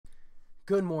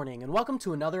Good morning and welcome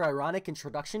to another ironic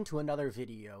introduction to another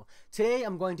video. Today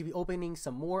I'm going to be opening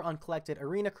some more uncollected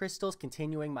arena crystals,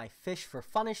 continuing my fish for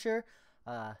Phunisher.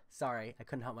 Sorry, I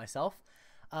couldn't help myself.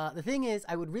 The thing is,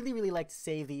 I would really like to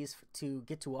save these to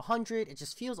get to 100. It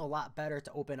just feels a lot better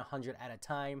to open 100 at a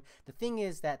time. The thing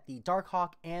is that the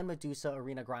Darkhawk and Medusa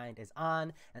arena grind is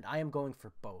on, and I am going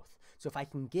for both. So if I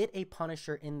can get a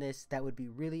Phunisher in this, that would be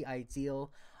really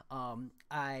ideal.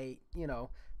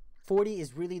 40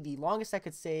 is really the longest I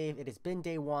could save. It has been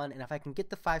day one, and if I can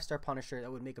get the 5-star Phunisher,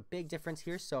 that would make a big difference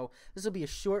here. So this will be a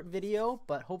short video,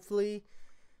 but hopefully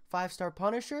 5-star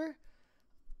Phunisher.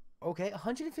 Okay,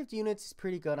 150 units is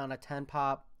pretty good on a 10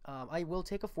 pop. I will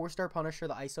take a 4-star Phunisher.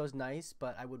 The ISO is nice,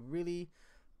 but I would really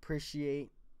appreciate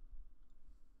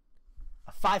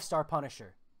a 5-star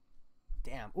Phunisher.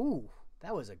 Damn, ooh,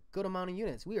 that was a good amount of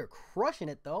units. We are crushing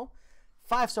it though.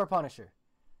 5-star Phunisher.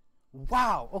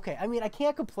 Wow, okay, I mean, I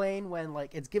can't complain when,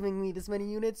 like, it's giving me this many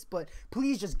units, but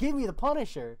please just give me the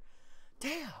Phunisher.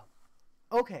 Damn.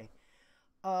 Okay.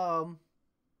 Wow,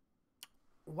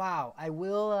 I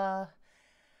will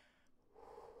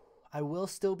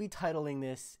still be titling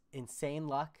this Insane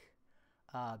Luck,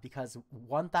 because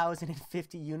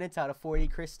 1,050 units out of 40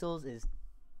 crystals is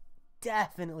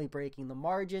definitely breaking the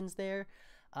margins there.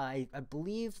 I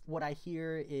believe what I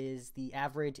hear is the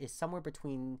average is somewhere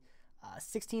between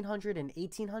 1,600 and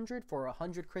 1,800 for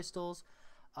 100 crystals.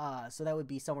 So that would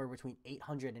be somewhere between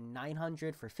 800 and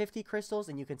 900 for 50 crystals,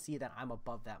 and you can see that I'm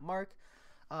above that mark.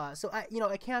 So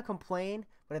I can't complain,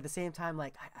 but at the same time,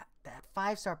 like, that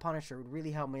 5-star Phunisher would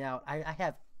really help me out. I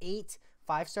have 8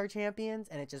 5-star champions,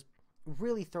 and it just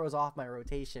really throws off my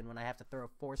rotation when I have to throw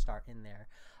a 4-star in there.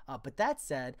 But that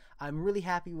said, I'm really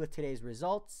happy with today's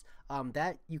results.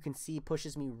 That, you can see,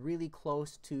 pushes me really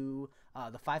close to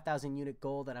the 5,000 unit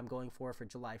goal that I'm going for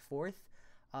July 4th.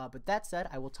 But that said,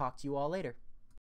 I will talk to you all later.